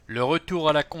Le retour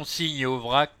à la consigne et au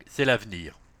vrac, c'est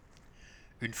l'avenir.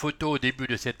 Une photo au début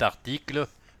de cet article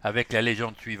avec la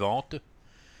légende suivante.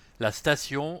 La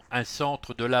station, un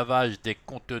centre de lavage des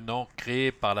contenants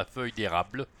créé par la feuille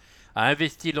d'érable, a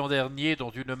investi l'an dernier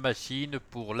dans une machine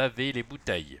pour laver les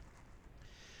bouteilles.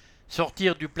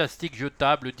 Sortir du plastique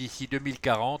jetable d'ici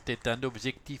 2040 est un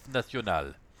objectif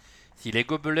national. Si les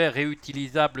gobelets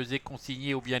réutilisables et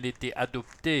consignés ont bien été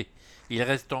adoptés, il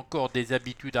reste encore des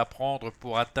habitudes à prendre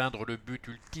pour atteindre le but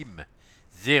ultime,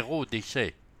 zéro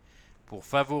déchet. Pour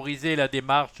favoriser la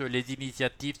démarche, les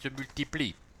initiatives se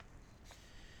multiplient.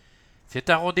 C'est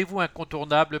un rendez-vous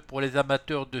incontournable pour les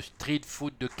amateurs de street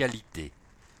food de qualité.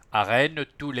 À Rennes,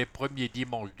 tous les premiers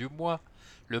dimanches du mois,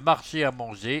 le marché à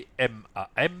manger,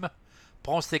 MAM,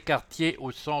 prend ses quartiers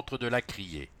au centre de la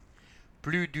Criée.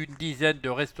 Plus d'une dizaine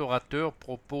de restaurateurs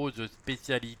proposent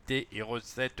spécialités et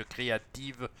recettes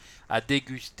créatives à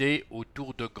déguster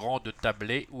autour de grandes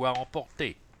tablées ou à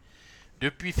emporter.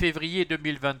 Depuis février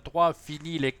 2023,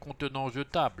 fini les contenants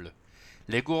jetables.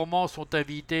 Les gourmands sont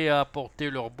invités à apporter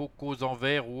leurs bocaux en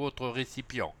verre ou autres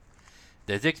récipients.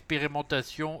 Des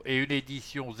expérimentations et une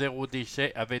édition zéro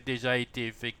déchet avaient déjà été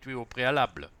effectuées au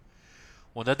préalable.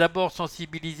 On a d'abord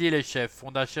sensibilisé les chefs,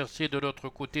 on a cherché de notre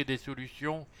côté des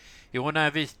solutions et on a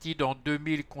investi dans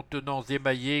 2000 contenants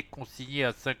émaillés consignés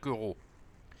à 5 €.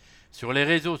 Sur les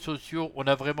réseaux sociaux, on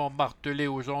a vraiment martelé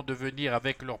aux gens de venir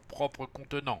avec leurs propres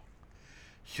contenants.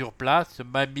 Sur place,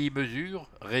 Mamie Mesure,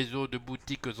 réseau de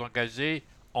boutiques engagées,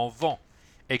 en vend,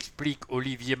 explique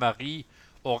Olivier Marie,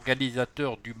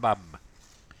 organisateur du MAM.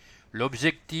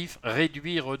 L'objectif,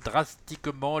 réduire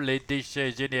drastiquement les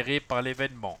déchets générés par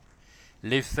l'événement.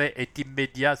 L'effet est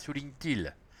immédiat,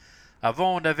 souligne-t-il.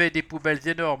 Avant, on avait des poubelles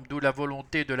énormes, d'où la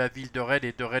volonté de la ville de Rennes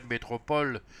et de Rennes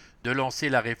Métropole de lancer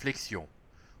la réflexion.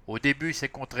 Au début, c'est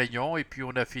contraignant, et puis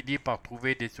on a fini par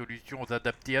trouver des solutions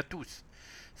adaptées à tous.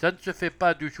 Ça ne se fait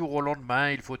pas du jour au lendemain,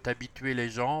 il faut habituer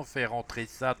les gens, faire entrer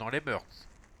ça dans les mœurs.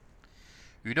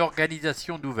 Une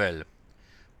organisation nouvelle.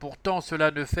 Pourtant,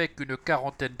 cela ne fait qu'une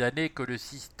quarantaine d'années que le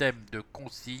système de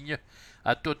consigne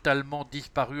a totalement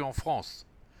disparu en France.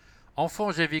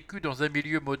 Enfant, j'ai vécu dans un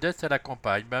milieu modeste à la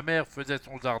campagne. Ma mère faisait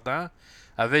son jardin,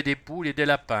 avait des poules et des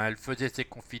lapins. Elle faisait ses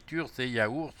confitures, ses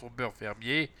yaourts, son beurre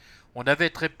fermier. On avait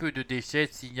très peu de déchets,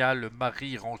 signale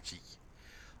Marie Ranchy.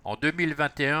 En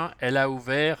 2021, elle a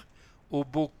ouvert au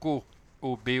Boco,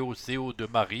 au BOCO de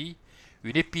Marie,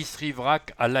 une épicerie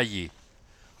vrac à Laillé.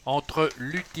 Entre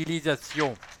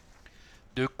l'utilisation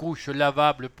de couches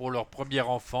lavables pour leur premier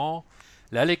enfant,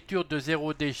 la lecture de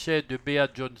Zéro déchet de Bea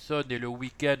Johnson et le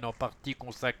week-end en partie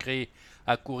consacré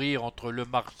à courir entre le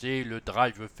marché, le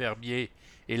drive fermier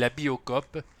et la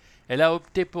Biocop, elle a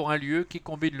opté pour un lieu qui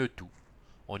combine le tout.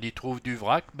 On y trouve du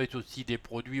vrac, mais aussi des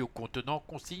produits aux contenants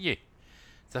consignés.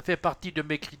 Ça fait partie de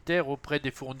mes critères auprès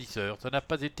des fournisseurs. Ça n'a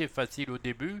pas été facile au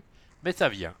début, mais ça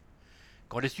vient.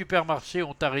 Quand les supermarchés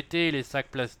ont arrêté les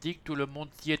sacs plastiques, tout le monde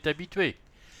s'y est habitué.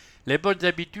 Les bonnes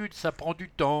habitudes, ça prend du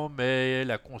temps, mais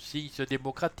la consigne se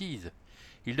démocratise.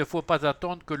 Il ne faut pas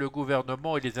attendre que le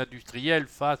gouvernement et les industriels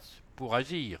fassent pour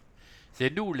agir.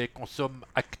 C'est nous les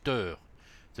consommateurs.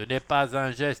 Ce n'est pas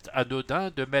un geste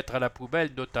anodin de mettre à la poubelle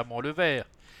notamment le verre.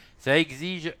 Ça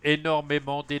exige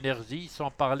énormément d'énergie, sans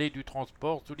parler du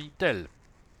transport, souligne-t-elle.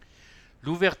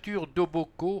 L'ouverture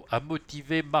d'Oboco a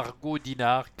motivé Margot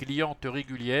Dinard, cliente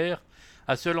régulière,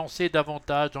 à se lancer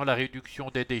davantage dans la réduction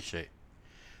des déchets.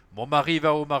 Mon mari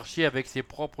va au marché avec ses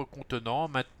propres contenants,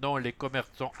 maintenant les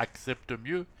commerçants acceptent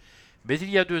mieux, mais il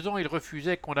y a 2 ans il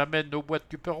refusait qu'on amène nos boîtes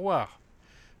Tupperware.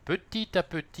 Petit à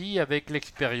petit, avec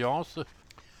l'expérience,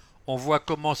 on voit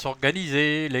comment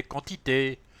s'organiser, les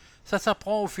quantités. Ça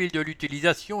s'apprend au fil de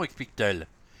l'utilisation, explique-t-elle.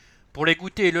 Pour les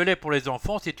goûters et le lait pour les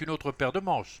enfants, c'est une autre paire de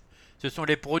manches. Ce sont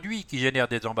les produits qui génèrent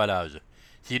des emballages.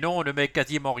 Sinon, on ne met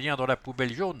quasiment rien dans la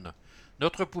poubelle jaune.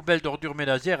 Notre poubelle d'ordures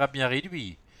ménagères a bien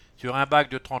réduit. Sur un bac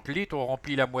de 30 litres, on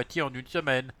remplit la moitié en une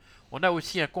semaine. On a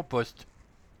aussi un compost.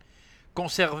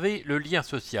 Conserver le lien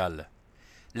social.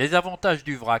 Les avantages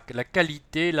du vrac, la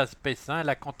qualité, l'aspect sain,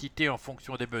 la quantité en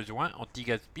fonction des besoins,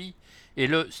 anti-gaspi, et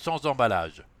le sans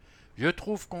emballage. Je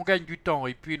trouve qu'on gagne du temps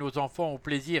et puis nos enfants ont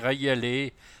plaisir à y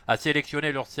aller, à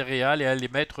sélectionner leurs céréales et à les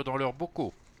mettre dans leurs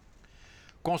bocaux.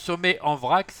 Consommer en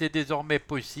vrac, c'est désormais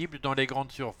possible dans les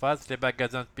grandes surfaces, les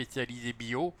magasins spécialisés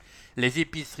bio, les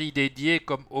épiceries dédiées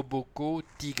comme Oboco,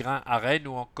 Tigrin à Rennes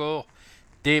ou encore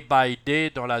Day by Day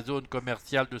dans la zone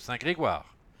commerciale de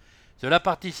Saint-Grégoire. Cela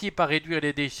participe à réduire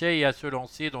les déchets et à se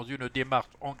lancer dans une démarche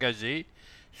engagée,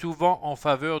 souvent en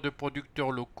faveur de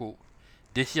producteurs locaux,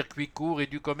 des circuits courts et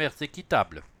du commerce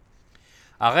équitable.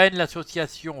 À Rennes,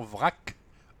 l'association VRAC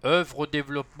œuvre au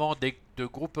développement de de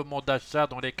groupements d'achat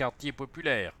dans les quartiers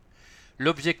populaires.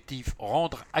 L'objectif,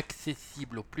 rendre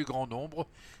accessible au plus grand nombre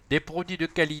des produits de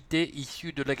qualité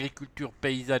issus de l'agriculture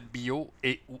paysanne bio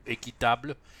et ou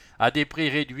équitable à des prix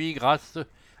réduits grâce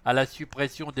à la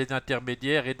suppression des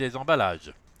intermédiaires et des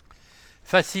emballages.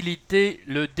 Faciliter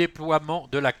le déploiement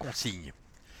de la consigne.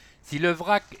 Si le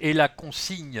vrac et la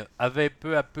consigne avaient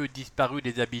peu à peu disparu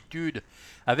des habitudes,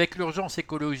 avec l'urgence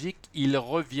écologique, ils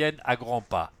reviennent à grands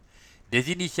pas. Des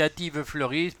initiatives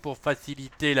fleurissent pour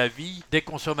faciliter la vie des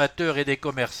consommateurs et des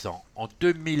commerçants. En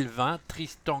 2020,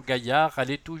 Tristan Gaillard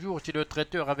allait toujours chez le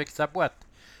traiteur avec sa boîte.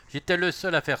 J'étais le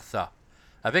seul à faire ça.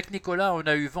 Avec Nicolas, on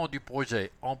a eu vent du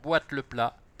projet Emboîte le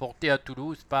plat, porté à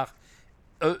Toulouse par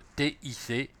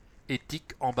ETIC,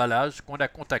 Éthique Emballage, qu'on a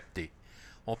contacté.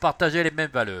 On partageait les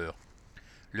mêmes valeurs.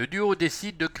 Le duo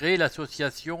décide de créer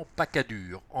l'association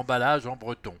Pacadur, emballage en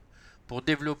breton, pour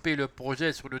développer le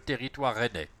projet sur le territoire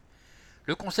rennais.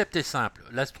 Le concept est simple,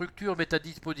 la structure met à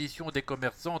disposition des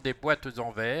commerçants des boîtes en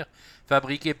verre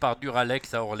fabriquées par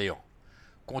Duralex à Orléans.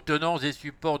 Contenants et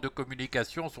supports de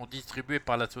communication sont distribués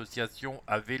par l'association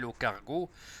à vélo cargo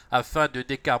afin de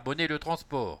décarboner le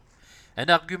transport. Un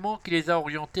argument qui les a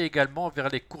orientés également vers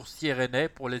les coursiers rennais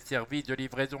pour les services de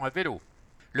livraison à vélo.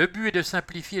 Le but est de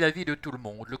simplifier la vie de tout le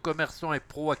monde. Le commerçant est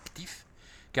proactif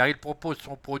car il propose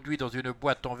son produit dans une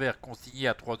boîte en verre consignée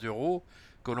à 3 €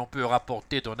 que l'on peut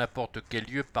rapporter dans n'importe quel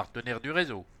lieu partenaire du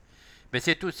réseau. Mais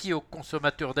c'est aussi au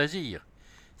consommateur d'agir.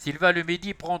 S'il va le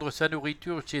midi prendre sa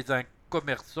nourriture chez un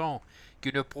commerçant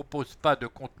qui ne propose pas de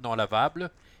contenant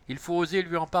lavable, il faut oser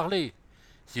lui en parler.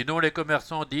 Sinon les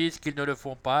commerçants disent qu'ils ne le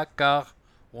font pas car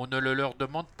on ne le leur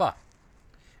demande pas.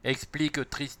 Explique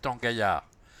Tristan Gaillard.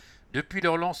 Depuis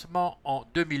leur lancement en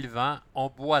 2020,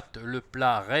 Emboîte le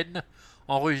plat Rennes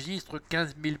enregistre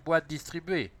 15 000 boîtes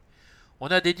distribuées. On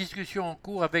a des discussions en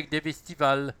cours avec des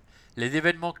festivals. Les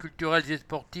événements culturels et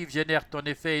sportifs génèrent en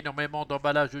effet énormément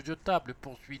d'emballages jetables,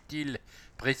 poursuit-il,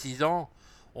 précisant.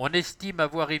 On estime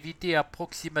avoir évité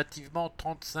approximativement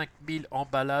 35 000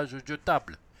 emballages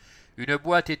jetables. Une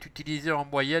boîte est utilisée en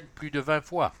moyenne plus de 20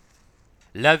 fois.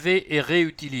 Laver et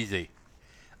réutiliser.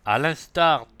 À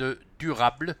l'instar de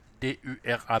Durable,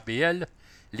 DURABL,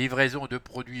 livraison de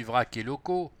produits vrac et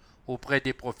locaux auprès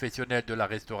des professionnels de la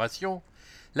restauration,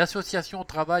 l'association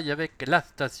travaille avec La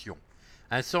Station,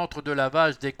 un centre de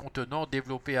lavage des contenants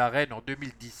développé à Rennes en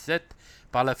 2017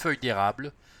 par la feuille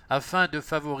d'érable, afin de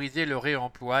favoriser le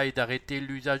réemploi et d'arrêter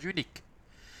l'usage unique.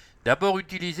 D'abord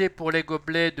utilisée pour les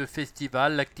gobelets de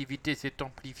festival, l'activité s'est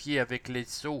amplifiée avec les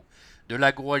seaux de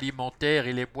l'agroalimentaire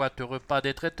et les boîtes repas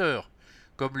des traiteurs,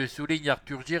 comme le souligne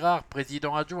Arthur Girard,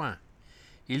 président adjoint.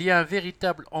 Il y a un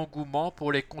véritable engouement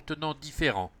pour les contenants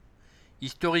différents.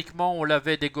 Historiquement, on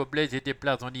lavait des gobelets et des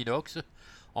plats en inox.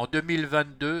 En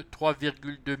 2022,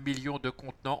 3,2 millions de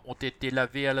contenants ont été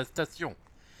lavés à la station.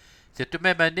 Cette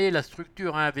même année, la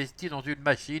structure a investi dans une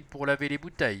machine pour laver les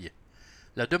bouteilles.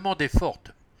 La demande est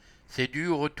forte. C'est dû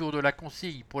au retour de la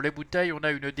consigne. Pour les bouteilles, on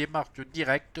a une démarche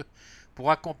directe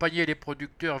pour accompagner les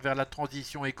producteurs vers la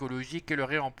transition écologique et le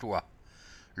réemploi.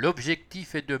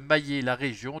 L'objectif est de mailler la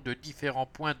région de différents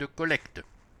points de collecte.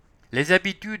 Les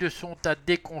habitudes sont à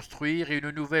déconstruire et une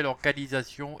nouvelle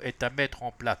organisation est à mettre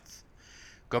en place.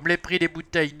 Comme les prix des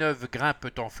bouteilles neuves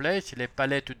grimpent en flèche, les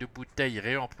palettes de bouteilles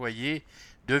réemployées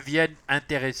deviennent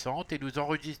intéressantes et nous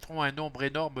enregistrons un nombre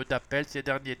énorme d'appels ces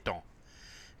derniers temps.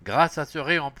 Grâce à ce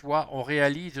réemploi, on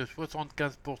réalise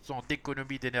 75%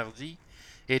 d'économie d'énergie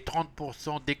et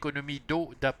 30% d'économie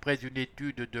d'eau d'après une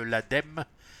étude de l'ADEME,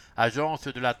 Agence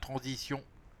de la transition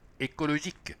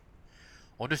écologique.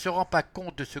 On ne se rend pas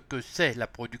compte de ce que c'est la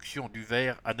production du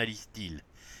verre, analyse-t-il.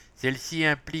 Celle-ci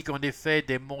implique en effet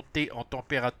des montées en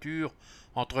température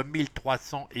entre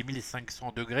 1300 et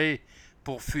 1500 degrés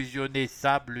pour fusionner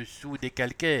sable, soude et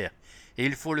calcaire, et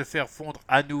il faut le faire fondre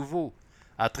à nouveau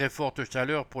à très forte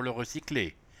chaleur pour le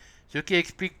recycler. Ce qui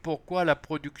explique pourquoi la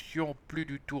production plus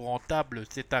du tout rentable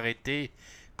s'est arrêtée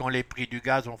quand les prix du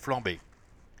gaz ont flambé.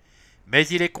 Mais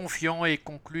il est confiant et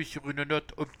conclut sur une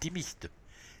note optimiste.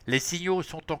 Les signaux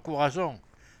sont encourageants,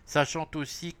 sachant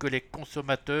aussi que les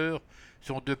consommateurs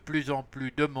sont de plus en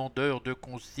plus demandeurs de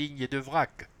consignes et de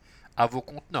vrac à vos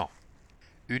contenants.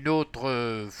 Une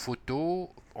autre photo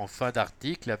en fin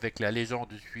d'article avec la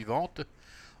légende suivante.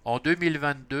 En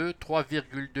 2022,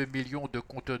 3,2 millions de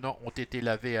contenants ont été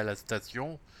lavés à la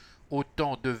station,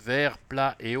 autant de verres,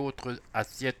 plats et autres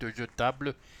assiettes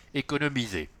jetables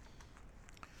économisées.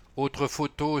 Autre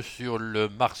photo sur le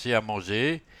marché à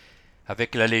manger,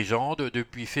 avec la légende,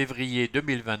 depuis février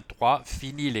 2023,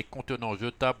 fini les contenants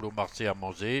jetables au marché à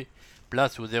manger,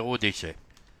 place au zéro déchet.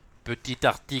 Petit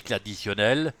article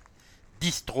additionnel,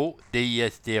 Distro,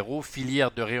 DISTRO, filière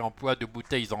de réemploi de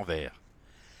bouteilles en verre.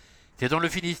 C'est dans le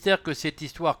Finistère que cette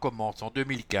histoire commence en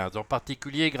 2015, en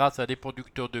particulier grâce à des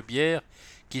producteurs de bière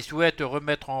qui souhaitent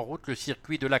remettre en route le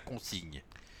circuit de la consigne.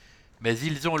 Mais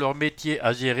ils ont leur métier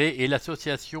à gérer et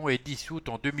l'association est dissoute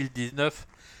en 2019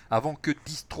 avant que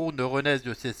Distro ne renaisse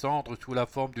de ses cendres sous la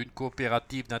forme d'une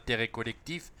coopérative d'intérêt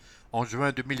collectif en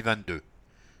juin 2022.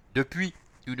 Depuis,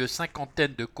 une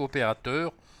cinquantaine de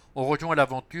coopérateurs ont rejoint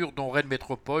l'aventure, dont Rennes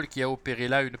Métropole qui a opéré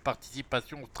là une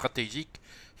participation stratégique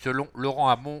selon Laurent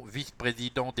Hamon,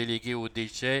 vice-président délégué aux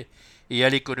déchets et à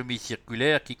l'économie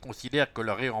circulaire, qui considère que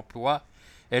le réemploi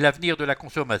est l'avenir de la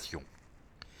consommation.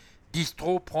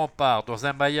 Distro prend part dans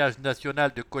un maillage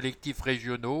national de collectifs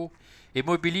régionaux et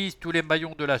mobilise tous les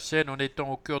maillons de la chaîne en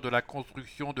étant au cœur de la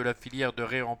construction de la filière de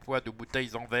réemploi de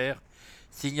bouteilles en verre,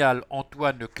 signale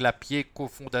Antoine Clapier,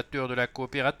 cofondateur de la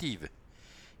coopérative.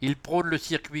 Il prône le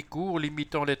circuit court,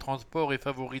 limitant les transports et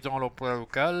favorisant l'emploi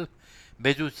local,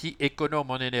 mais aussi économe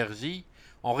en énergie,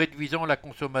 en réduisant la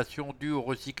consommation due au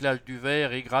recyclage du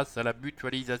verre et grâce à la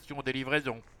mutualisation des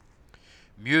livraisons.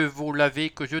 Mieux vaut laver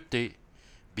que jeter.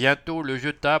 Bientôt le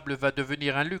jetable va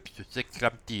devenir un luxe,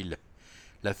 s'exclame-t-il.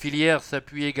 La filière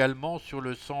s'appuie également sur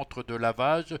le centre de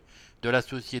lavage de la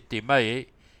société Mahé,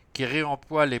 qui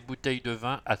réemploie les bouteilles de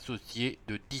vin associées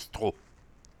de Distro.